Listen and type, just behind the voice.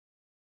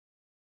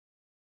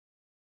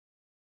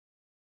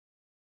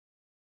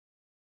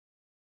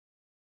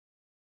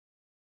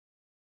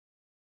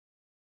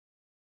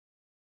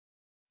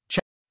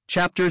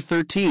Chapter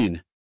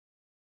 13.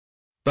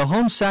 The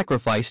Home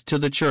Sacrifice to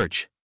the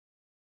Church.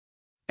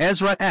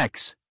 Ezra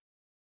X.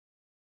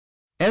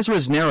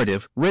 Ezra's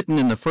narrative, written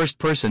in the first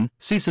person,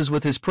 ceases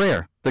with his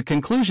prayer, the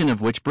conclusion of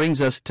which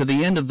brings us to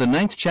the end of the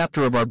 9th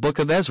chapter of our book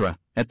of Ezra.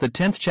 At the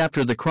 10th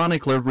chapter the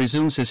chronicler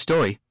resumes his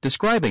story,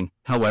 describing,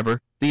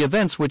 however, the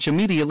events which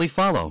immediately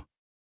follow.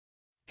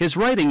 His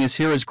writing is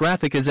here as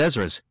graphic as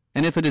Ezra's,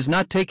 and if it is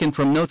not taken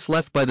from notes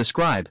left by the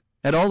scribe,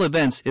 at all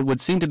events it would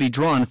seem to be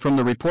drawn from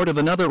the report of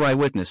another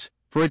eyewitness,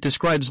 for it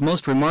describes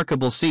most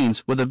remarkable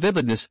scenes with a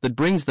vividness that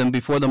brings them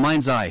before the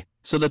mind's eye,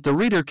 so that the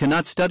reader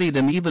cannot study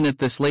them even at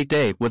this late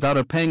day without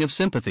a pang of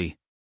sympathy.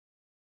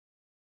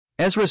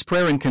 Ezra's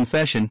prayer and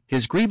confession,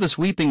 his grievous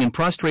weeping and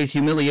prostrate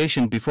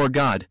humiliation before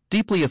God,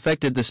 deeply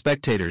affected the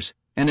spectators,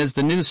 and as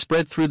the news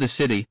spread through the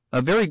city,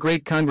 a very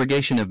great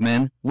congregation of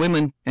men,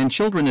 women, and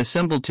children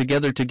assembled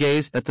together to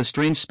gaze at the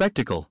strange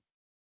spectacle.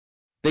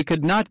 They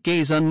could not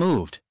gaze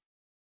unmoved.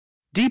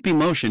 Deep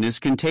emotion is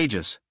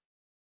contagious.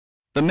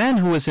 The man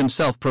who is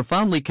himself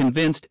profoundly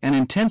convinced and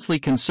intensely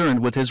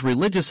concerned with his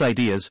religious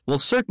ideas will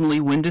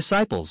certainly win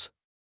disciples.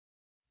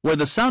 Where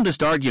the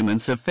soundest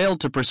arguments have failed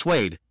to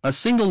persuade, a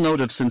single note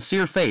of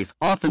sincere faith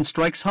often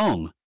strikes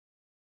home.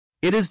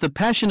 It is the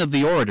passion of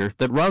the orator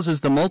that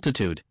rouses the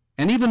multitude,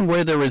 and even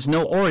where there is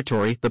no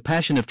oratory, the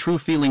passion of true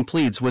feeling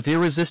pleads with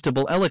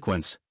irresistible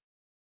eloquence.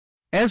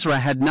 Ezra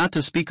had not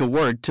to speak a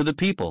word to the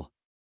people.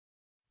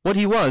 What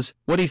he was,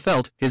 what he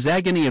felt, his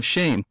agony of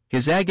shame,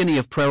 his agony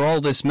of prayer, all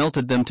this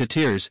melted them to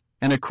tears,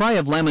 and a cry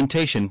of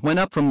lamentation went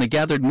up from the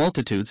gathered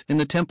multitudes in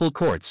the temple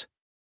courts.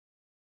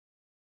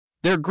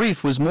 Their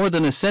grief was more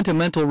than a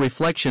sentimental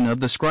reflection of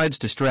the scribe's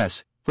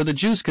distress, for the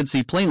Jews could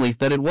see plainly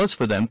that it was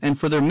for them and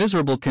for their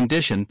miserable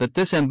condition that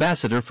this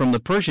ambassador from the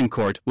Persian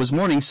court was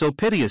mourning so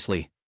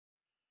piteously.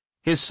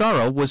 His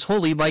sorrow was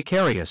wholly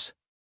vicarious.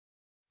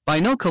 By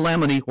no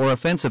calamity or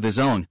offense of his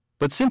own,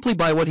 but simply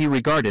by what he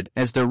regarded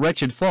as their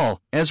wretched fall,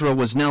 Ezra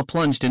was now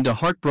plunged into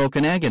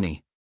heartbroken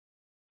agony.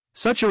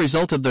 Such a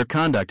result of their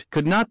conduct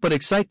could not but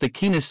excite the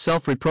keenest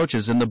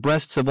self-reproaches in the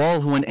breasts of all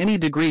who in any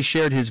degree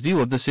shared his view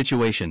of the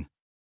situation.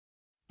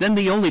 Then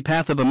the only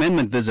path of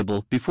amendment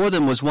visible before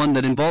them was one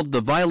that involved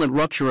the violent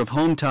rupture of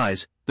home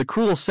ties, the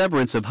cruel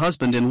severance of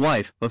husband and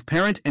wife, of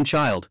parent and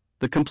child,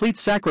 the complete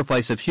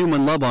sacrifice of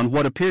human love on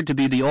what appeared to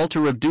be the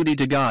altar of duty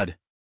to God.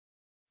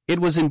 It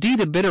was indeed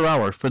a bitter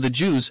hour for the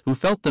Jews who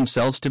felt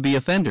themselves to be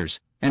offenders,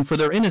 and for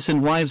their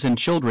innocent wives and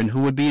children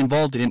who would be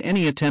involved in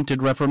any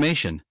attempted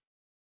reformation.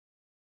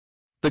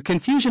 The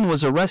confusion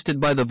was arrested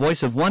by the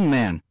voice of one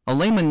man, a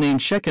layman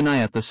named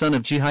Shechaniah the son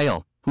of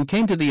Jehiel, who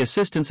came to the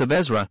assistance of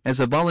Ezra as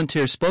a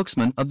volunteer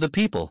spokesman of the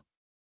people.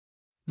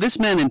 This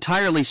man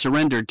entirely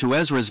surrendered to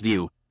Ezra's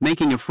view,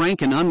 making a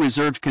frank and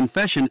unreserved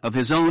confession of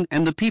his own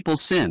and the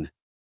people's sin.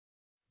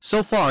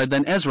 So far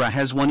then Ezra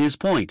has won his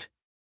point.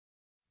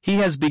 He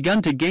has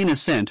begun to gain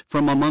assent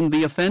from among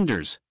the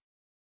offenders.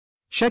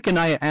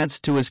 Shechaniah adds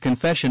to his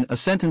confession a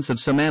sentence of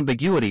some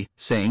ambiguity,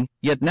 saying,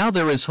 "Yet now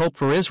there is hope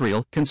for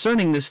Israel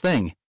concerning this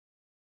thing."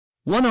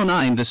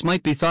 109 This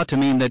might be thought to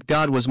mean that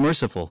God was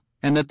merciful,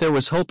 and that there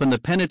was hope in the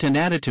penitent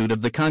attitude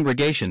of the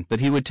congregation that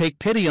he would take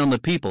pity on the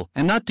people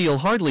and not deal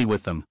hardly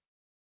with them.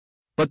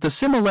 But the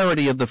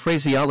similarity of the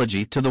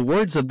phraseology to the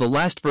words of the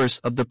last verse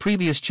of the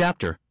previous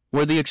chapter,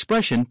 where the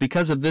expression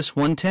 "because of this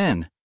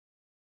 110"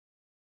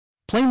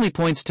 plainly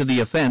points to the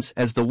offense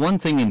as the one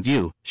thing in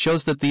view,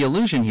 shows that the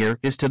allusion here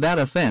is to that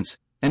offense,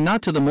 and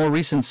not to the more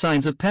recent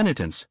signs of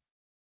penitence.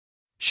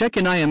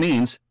 Shechaniah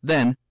means,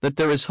 then, that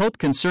there is hope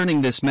concerning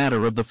this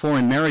matter of the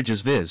foreign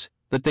marriages, viz.,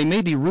 that they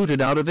may be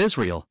rooted out of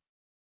Israel.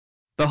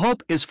 The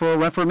hope is for a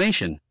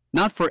reformation,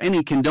 not for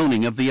any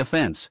condoning of the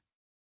offense.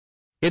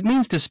 It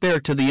means to spare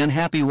to the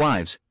unhappy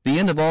wives the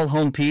end of all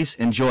home peace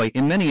and joy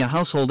in many a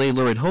household, a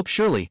lurid hope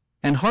surely,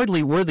 and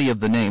hardly worthy of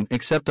the name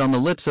except on the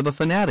lips of a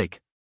fanatic.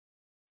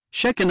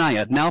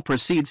 Shechaniah now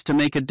proceeds to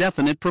make a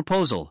definite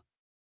proposal.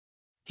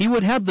 He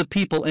would have the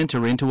people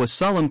enter into a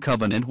solemn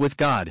covenant with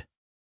God.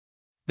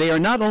 They are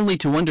not only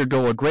to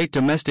undergo a great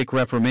domestic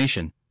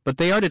reformation, but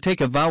they are to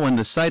take a vow in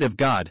the sight of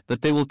God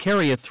that they will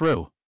carry it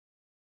through.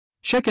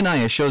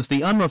 Shechaniah shows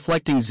the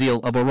unreflecting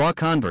zeal of a raw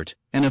convert,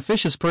 an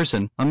officious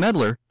person, a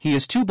meddler. He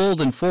is too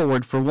bold and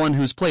forward for one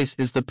whose place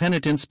is the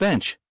penitent's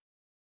bench.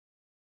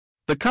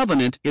 The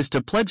covenant is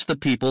to pledge the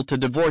people to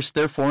divorce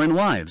their foreign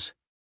wives.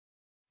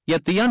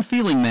 Yet the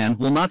unfeeling man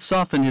will not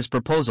soften his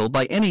proposal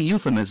by any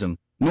euphemism,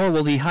 nor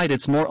will he hide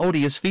its more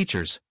odious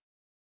features.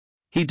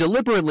 He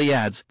deliberately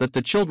adds that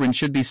the children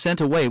should be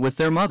sent away with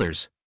their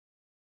mothers.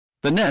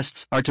 The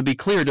nests are to be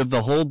cleared of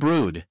the whole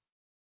brood.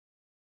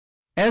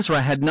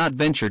 Ezra had not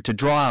ventured to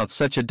draw out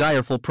such a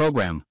direful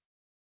program.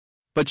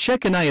 But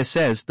Shechaniah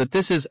says that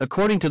this is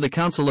according to the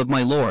counsel of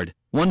my Lord,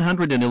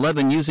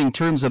 111 using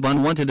terms of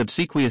unwanted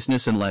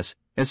obsequiousness unless,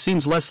 as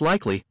seems less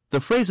likely,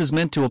 the phrase is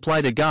meant to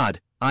apply to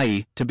God,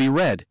 i.e., to be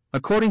read,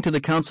 according to the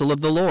counsel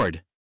of the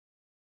Lord.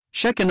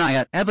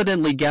 Shechaniah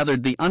evidently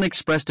gathered the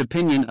unexpressed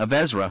opinion of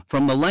Ezra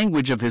from the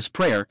language of his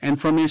prayer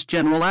and from his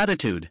general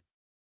attitude.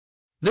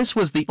 This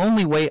was the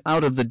only way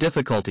out of the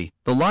difficulty,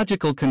 the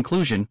logical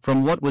conclusion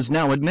from what was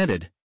now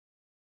admitted.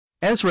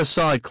 Ezra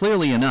saw it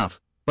clearly enough,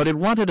 but it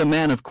wanted a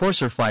man of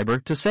coarser fiber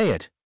to say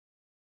it.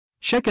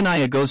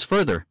 Shechaniah goes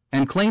further,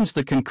 and claims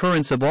the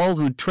concurrence of all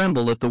who'd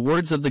tremble at the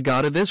words of the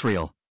God of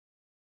Israel.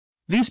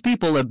 These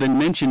people have been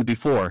mentioned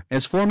before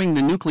as forming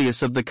the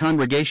nucleus of the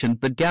congregation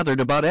that gathered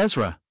about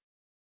Ezra.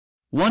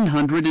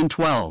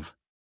 112.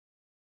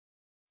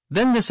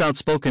 Then this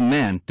outspoken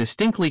man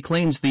distinctly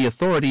claims the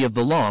authority of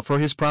the law for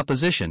his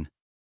proposition.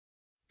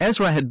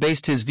 Ezra had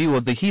based his view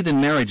of the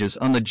heathen marriages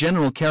on the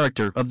general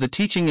character of the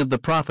teaching of the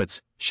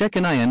prophets.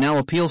 Shechaniah now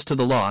appeals to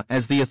the law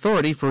as the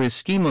authority for his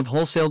scheme of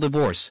wholesale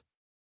divorce.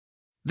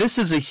 This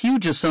is a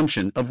huge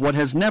assumption of what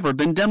has never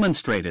been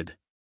demonstrated.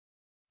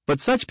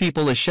 But such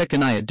people as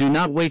Shechaniah do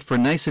not wait for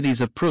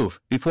niceties of proof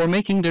before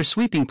making their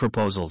sweeping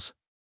proposals.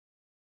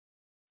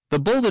 The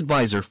bold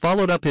advisor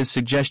followed up his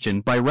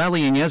suggestion by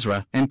rallying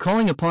Ezra and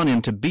calling upon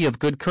him to be of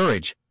good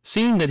courage,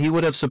 seeing that he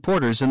would have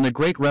supporters in the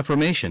Great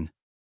Reformation.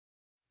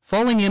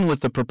 Falling in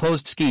with the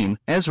proposed scheme,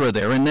 Ezra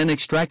there and then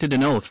extracted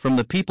an oath from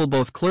the people,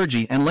 both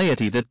clergy and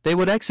laity, that they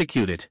would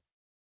execute it.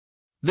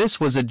 This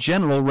was a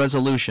general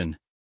resolution.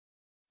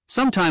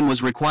 Some time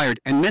was required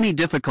and many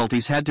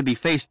difficulties had to be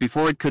faced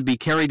before it could be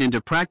carried into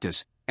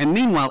practice, and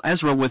meanwhile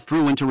Ezra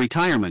withdrew into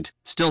retirement,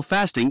 still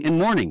fasting and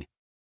mourning.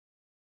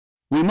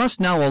 We must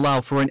now allow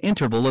for an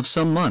interval of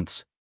some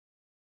months.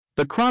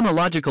 The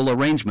chronological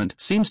arrangement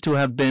seems to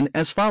have been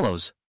as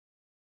follows.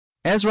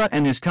 Ezra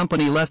and his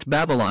company left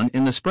Babylon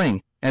in the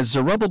spring, as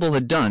Zerubbabel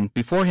had done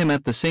before him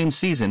at the same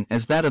season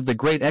as that of the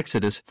great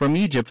exodus from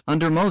Egypt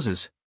under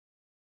Moses.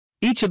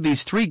 Each of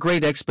these three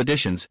great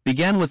expeditions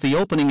began with the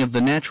opening of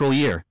the natural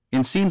year,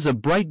 in scenes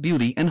of bright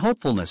beauty and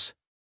hopefulness.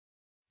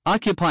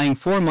 Occupying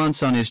 4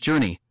 months on his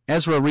journey,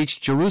 Ezra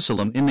reached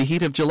Jerusalem in the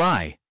heat of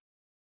July.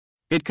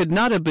 It could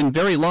not have been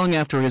very long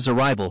after his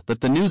arrival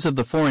that the news of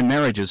the foreign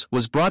marriages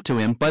was brought to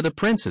him by the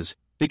princes,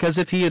 because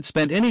if he had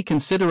spent any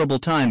considerable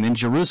time in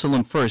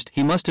Jerusalem first,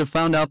 he must have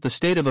found out the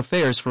state of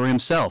affairs for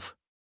himself.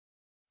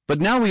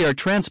 But now we are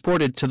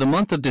transported to the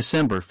month of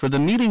December for the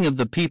meeting of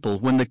the people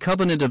when the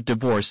covenant of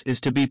divorce is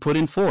to be put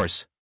in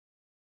force.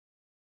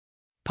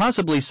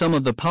 Possibly some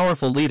of the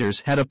powerful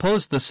leaders had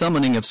opposed the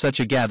summoning of such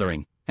a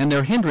gathering, and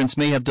their hindrance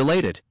may have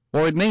delayed it,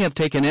 or it may have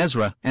taken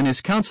Ezra and his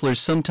counselors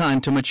some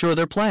time to mature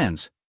their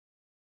plans.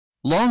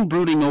 Long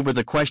brooding over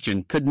the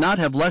question could not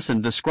have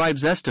lessened the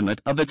scribe's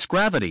estimate of its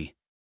gravity.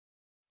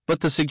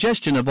 But the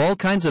suggestion of all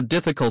kinds of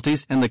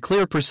difficulties and the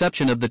clear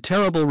perception of the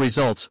terrible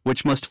results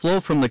which must flow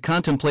from the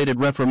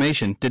contemplated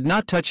reformation did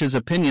not touch his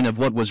opinion of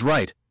what was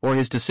right, or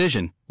his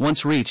decision,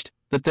 once reached,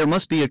 that there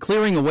must be a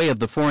clearing away of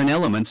the foreign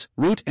elements,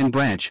 root and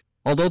branch,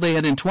 although they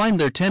had entwined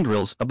their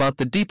tendrils about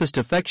the deepest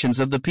affections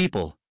of the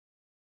people.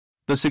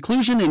 The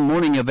seclusion and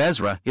mourning of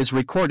Ezra is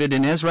recorded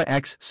in Ezra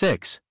X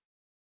 6.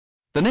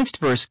 The next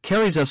verse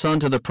carries us on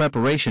to the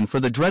preparation for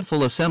the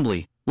dreadful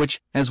assembly,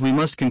 which, as we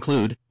must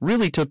conclude,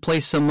 really took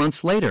place some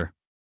months later.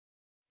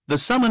 The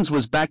summons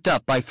was backed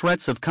up by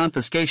threats of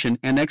confiscation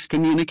and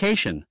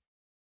excommunication.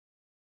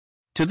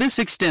 To this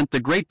extent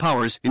the great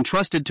powers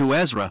entrusted to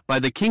Ezra by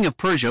the king of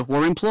Persia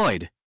were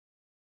employed.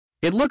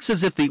 It looks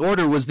as if the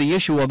order was the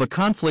issue of a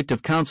conflict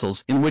of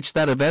counsels in which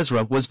that of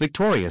Ezra was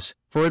victorious,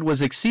 for it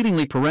was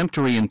exceedingly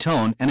peremptory in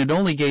tone and it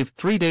only gave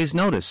 3 days'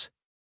 notice.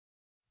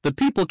 The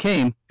people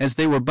came, as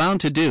they were bound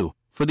to do,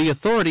 for the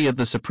authority of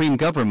the supreme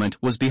government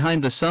was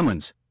behind the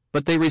summons,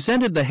 but they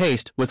resented the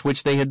haste with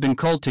which they had been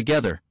called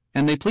together,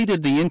 and they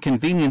pleaded the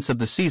inconvenience of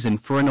the season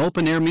for an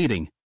open-air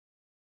meeting.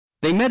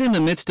 They met in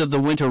the midst of the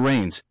winter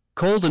rains,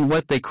 cold and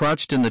wet they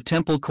crouched in the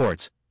temple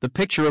courts, the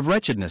picture of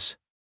wretchedness.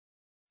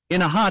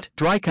 In a hot,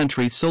 dry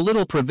country so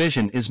little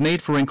provision is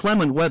made for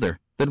inclement weather,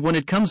 that when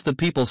it comes the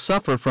people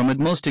suffer from it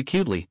most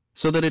acutely,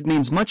 so that it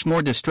means much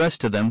more distress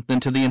to them than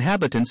to the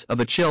inhabitants of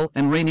a chill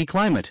and rainy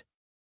climate.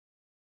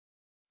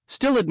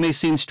 Still it may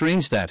seem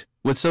strange that,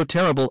 with so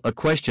terrible a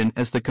question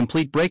as the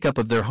complete breakup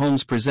of their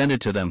homes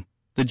presented to them,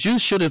 the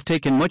Jews should have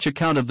taken much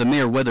account of the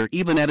mere weather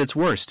even at its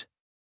worst.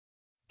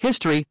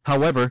 History,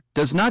 however,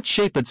 does not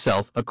shape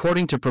itself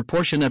according to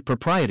proportionate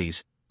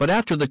proprieties, but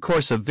after the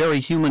course of very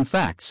human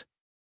facts.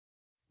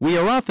 We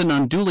are often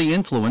unduly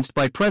influenced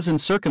by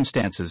present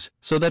circumstances,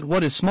 so that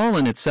what is small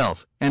in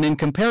itself, and in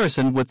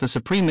comparison with the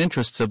supreme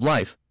interests of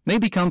life, may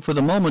become for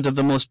the moment of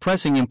the most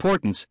pressing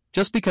importance,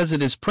 just because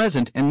it is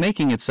present and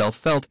making itself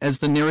felt as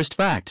the nearest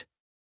fact.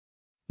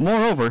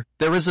 Moreover,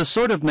 there is a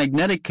sort of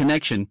magnetic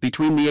connection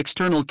between the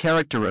external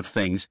character of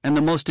things and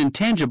the most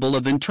intangible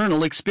of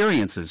internal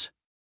experiences.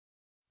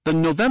 The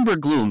November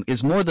gloom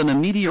is more than a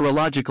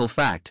meteorological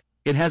fact,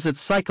 it has its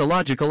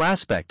psychological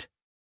aspect.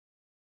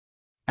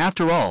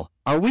 After all,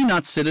 are we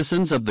not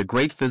citizens of the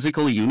great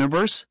physical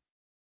universe?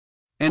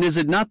 And is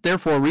it not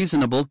therefore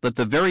reasonable that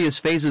the various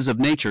phases of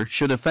nature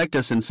should affect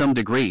us in some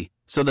degree,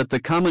 so that the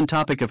common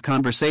topic of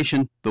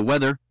conversation, the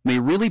weather, may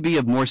really be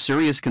of more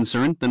serious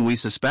concern than we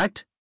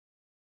suspect?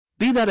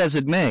 Be that as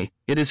it may,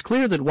 it is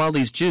clear that while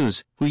these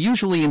Jews, who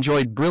usually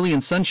enjoyed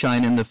brilliant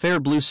sunshine in the fair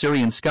blue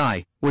Syrian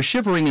sky, were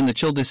shivering in the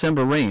chill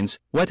December rains,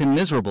 wet and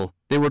miserable.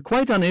 They were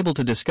quite unable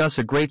to discuss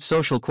a great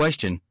social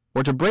question,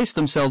 or to brace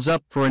themselves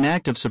up for an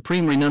act of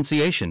supreme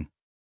renunciation.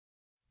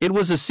 It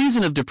was a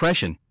season of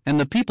depression, and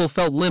the people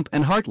felt limp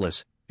and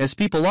heartless, as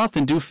people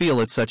often do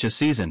feel at such a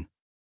season.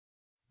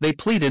 They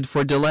pleaded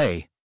for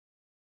delay.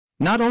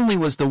 Not only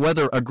was the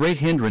weather a great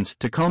hindrance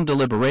to calm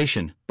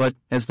deliberation, but,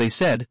 as they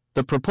said,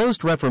 the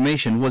proposed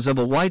reformation was of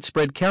a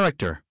widespread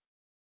character.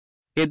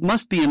 It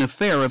must be an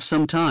affair of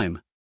some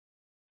time.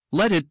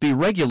 Let it be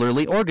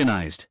regularly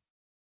organized.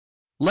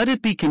 Let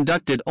it be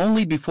conducted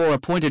only before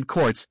appointed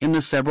courts in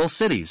the several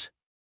cities.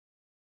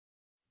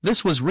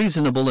 This was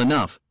reasonable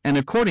enough, and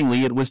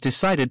accordingly it was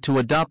decided to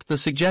adopt the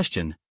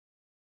suggestion.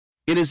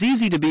 It is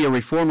easy to be a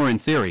reformer in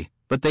theory,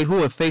 but they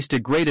who have faced a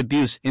great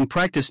abuse in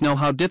practice know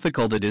how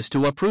difficult it is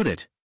to uproot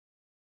it.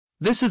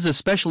 This is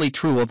especially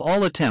true of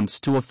all attempts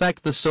to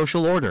affect the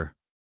social order.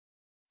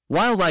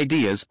 Wild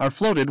ideas are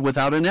floated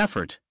without an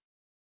effort.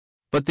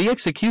 But the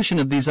execution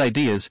of these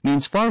ideas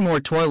means far more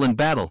toil and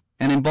battle,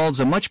 and involves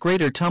a much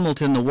greater tumult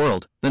in the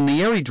world, than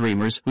the airy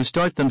dreamers who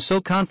start them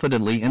so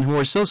confidently and who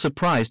are so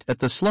surprised at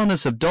the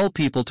slowness of dull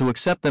people to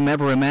accept them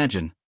ever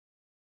imagine.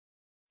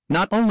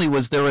 Not only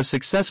was there a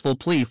successful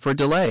plea for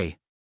delay,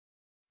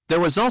 there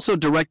was also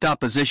direct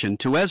opposition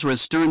to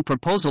Ezra's stern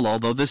proposal,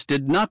 although this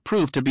did not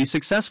prove to be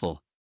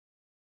successful.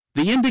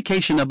 The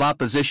indication of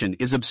opposition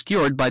is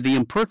obscured by the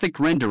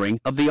imperfect rendering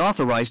of the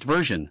authorized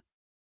version.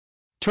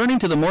 Turning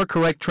to the more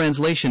correct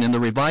translation in the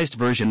Revised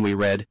Version, we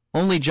read,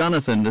 "Only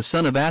Jonathan the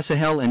son of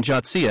Asahel and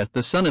Jotziah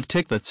the son of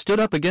Tikvath stood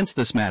up against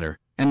this matter,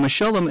 and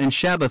Meshullam and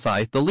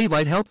Shabbathai the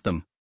Levite helped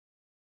them."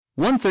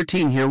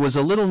 113 Here was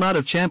a little knot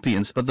of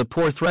champions of the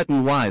poor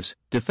threatened wives,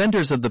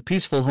 defenders of the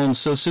peaceful homes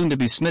so soon to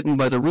be smitten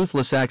by the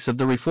ruthless acts of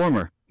the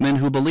reformer, men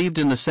who believed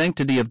in the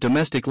sanctity of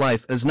domestic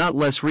life as not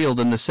less real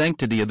than the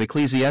sanctity of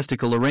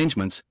ecclesiastical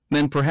arrangements,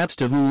 men perhaps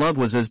to whom love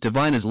was as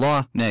divine as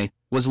law, nay,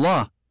 was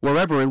law,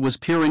 wherever it was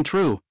pure and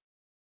true.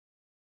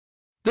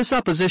 This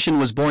opposition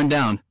was borne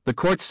down, the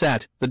courts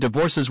sat, the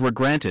divorces were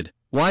granted,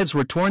 wives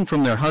were torn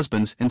from their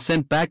husbands and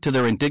sent back to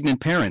their indignant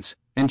parents,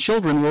 and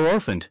children were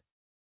orphaned.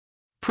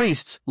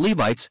 Priests,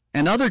 Levites,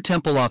 and other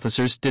temple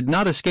officers did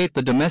not escape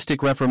the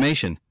domestic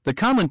reformation. The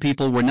common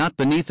people were not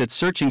beneath its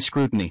searching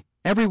scrutiny.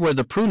 Everywhere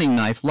the pruning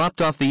knife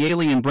lopped off the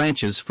alien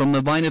branches from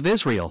the vine of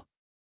Israel.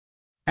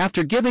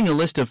 After giving a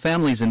list of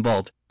families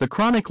involved, the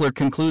chronicler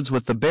concludes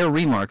with the bare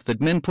remark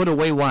that men put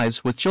away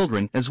wives with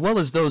children as well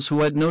as those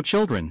who had no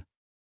children.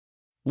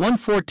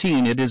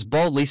 114 It is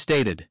baldly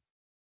stated.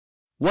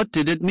 What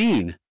did it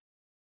mean?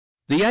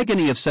 The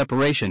agony of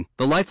separation,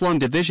 the lifelong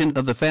division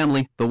of the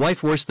family, the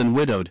wife worse than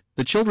widowed,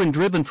 the children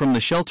driven from the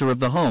shelter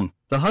of the home,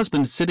 the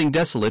husband sitting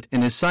desolate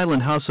in his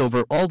silent house,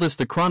 over all this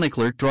the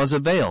chronicler draws a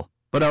veil,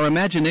 but our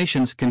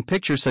imaginations can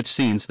picture such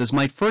scenes as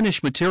might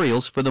furnish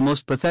materials for the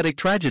most pathetic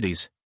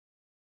tragedies.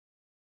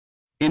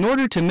 In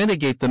order to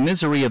mitigate the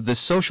misery of this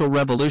social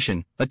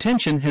revolution,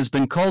 attention has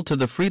been called to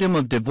the freedom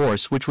of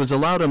divorce which was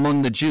allowed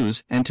among the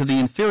Jews and to the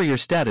inferior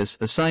status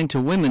assigned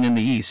to women in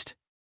the East.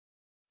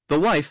 The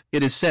wife,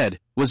 it is said,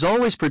 was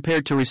always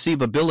prepared to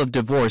receive a bill of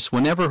divorce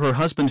whenever her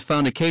husband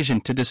found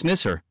occasion to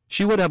dismiss her.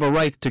 She would have a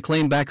right to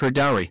claim back her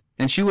dowry,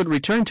 and she would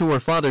return to her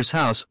father's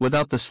house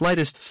without the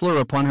slightest slur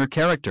upon her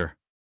character.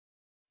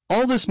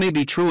 All this may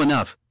be true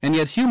enough, and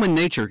yet human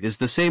nature is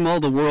the same all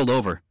the world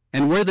over,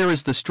 and where there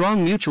is the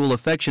strong mutual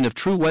affection of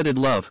true wedded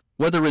love,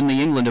 whether in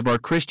the England of our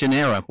Christian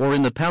era or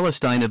in the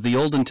Palestine of the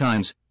olden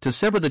times, to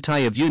sever the tie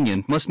of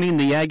union must mean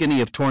the agony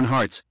of torn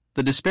hearts,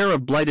 the despair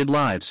of blighted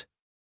lives.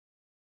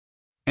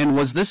 And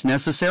was this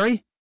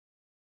necessary?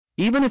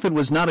 Even if it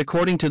was not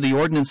according to the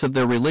ordinance of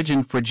their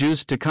religion for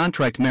Jews to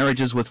contract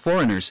marriages with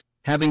foreigners,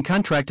 having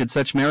contracted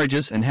such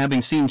marriages and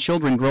having seen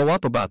children grow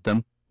up about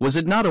them, was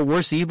it not a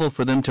worse evil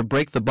for them to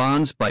break the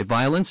bonds by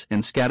violence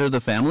and scatter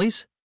the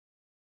families?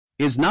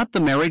 Is not the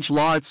marriage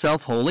law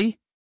itself holy?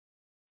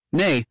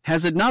 Nay,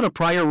 has it not a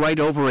prior right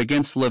over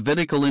against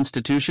Levitical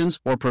institutions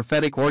or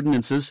prophetic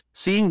ordinances,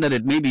 seeing that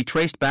it may be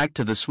traced back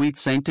to the sweet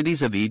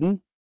sanctities of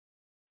Eden?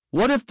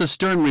 What if the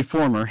stern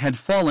reformer had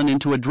fallen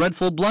into a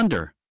dreadful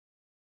blunder?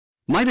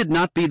 Might it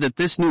not be that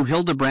this new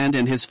Hildebrand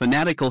and his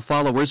fanatical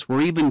followers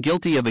were even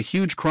guilty of a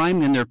huge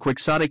crime in their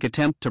quixotic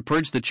attempt to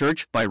purge the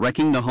church by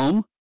wrecking the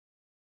home?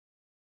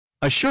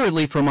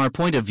 Assuredly, from our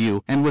point of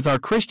view and with our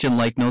Christian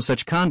light, no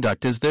such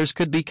conduct as theirs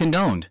could be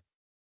condoned.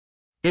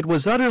 It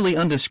was utterly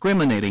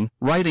undiscriminating,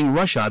 riding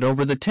roughshod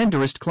over the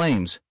tenderest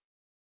claims.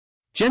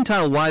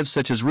 Gentile wives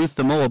such as Ruth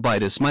the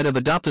Moabitess might have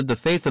adopted the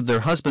faith of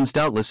their husbands.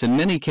 Doubtless in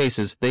many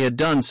cases they had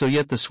done so,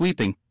 yet the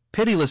sweeping,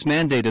 pitiless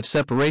mandate of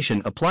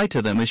separation applied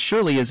to them as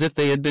surely as if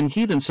they had been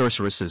heathen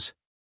sorceresses.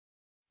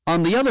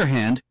 On the other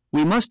hand,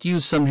 we must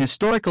use some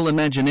historical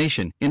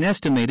imagination in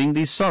estimating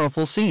these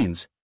sorrowful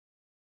scenes.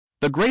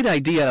 The great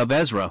idea of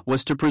Ezra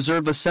was to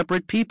preserve a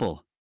separate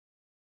people.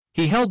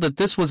 He held that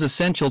this was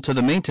essential to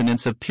the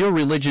maintenance of pure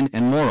religion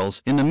and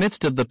morals in the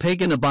midst of the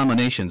pagan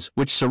abominations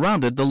which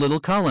surrounded the little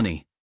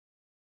colony.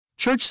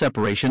 Church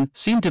separation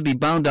seemed to be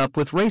bound up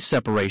with race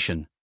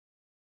separation.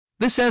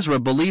 This Ezra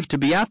believed to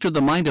be after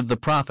the mind of the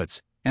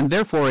prophets, and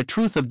therefore a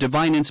truth of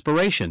divine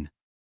inspiration.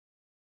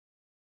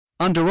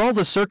 Under all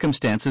the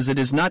circumstances, it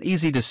is not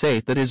easy to say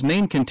that his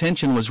main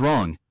contention was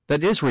wrong,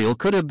 that Israel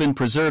could have been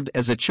preserved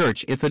as a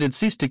church if it had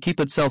ceased to keep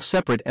itself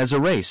separate as a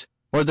race,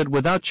 or that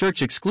without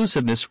church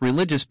exclusiveness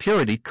religious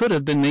purity could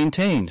have been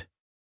maintained.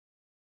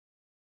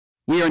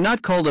 We are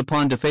not called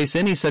upon to face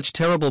any such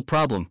terrible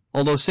problem,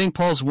 although St.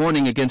 Paul's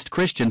warning against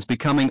Christians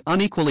becoming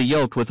unequally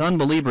yoked with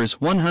unbelievers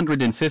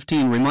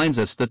 115 reminds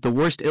us that the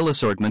worst ill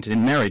assortment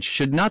in marriage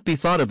should not be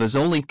thought of as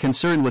only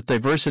concerned with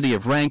diversity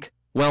of rank,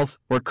 wealth,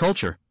 or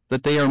culture,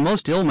 that they are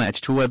most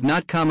ill-matched who have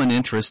not common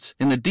interests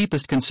in the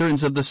deepest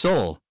concerns of the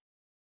soul.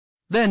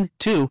 Then,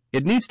 too,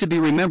 it needs to be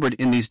remembered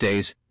in these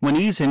days, when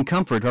ease and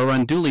comfort are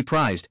unduly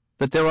prized,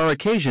 that there are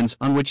occasions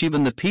on which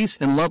even the peace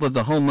and love of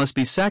the home must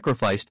be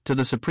sacrificed to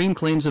the supreme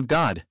claims of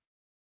God.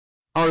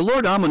 Our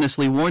Lord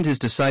ominously warned his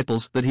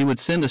disciples that he would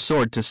send a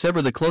sword to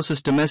sever the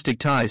closest domestic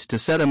ties, to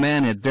set a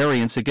man at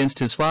variance against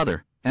his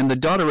father, and the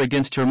daughter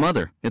against her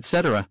mother,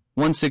 etc.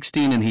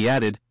 1:16. And he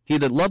added, "He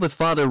that loveth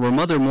father or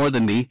mother more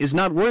than me is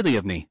not worthy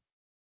of me."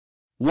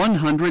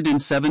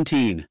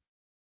 117.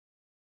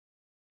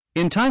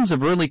 In times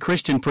of early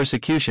Christian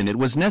persecution it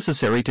was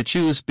necessary to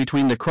choose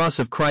between the cross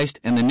of Christ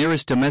and the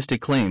nearest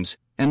domestic claims,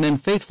 and then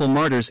faithful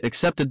martyrs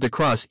accepted the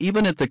cross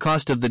even at the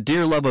cost of the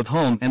dear love of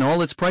home and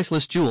all its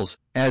priceless jewels,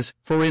 as,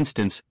 for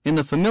instance, in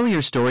the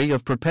familiar story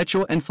of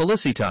Perpetua and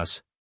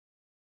Felicitas.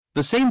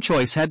 The same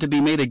choice had to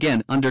be made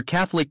again under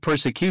Catholic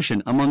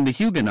persecution among the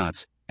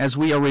Huguenots, as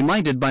we are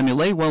reminded by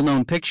Millet's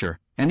well-known picture,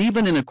 and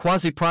even in a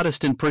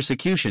quasi-Protestant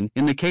persecution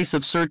in the case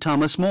of Sir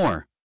Thomas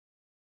More.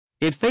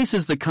 It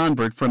faces the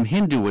convert from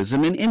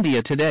Hinduism in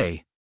India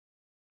today.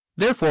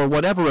 Therefore,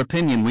 whatever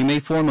opinion we may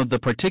form of the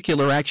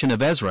particular action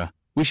of Ezra,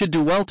 we should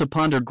do well to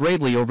ponder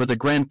gravely over the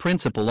grand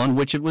principle on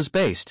which it was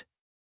based.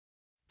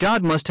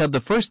 God must have the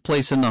first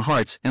place in the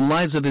hearts and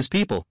lives of his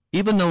people,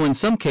 even though in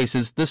some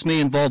cases this may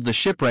involve the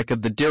shipwreck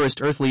of the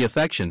dearest earthly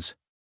affections.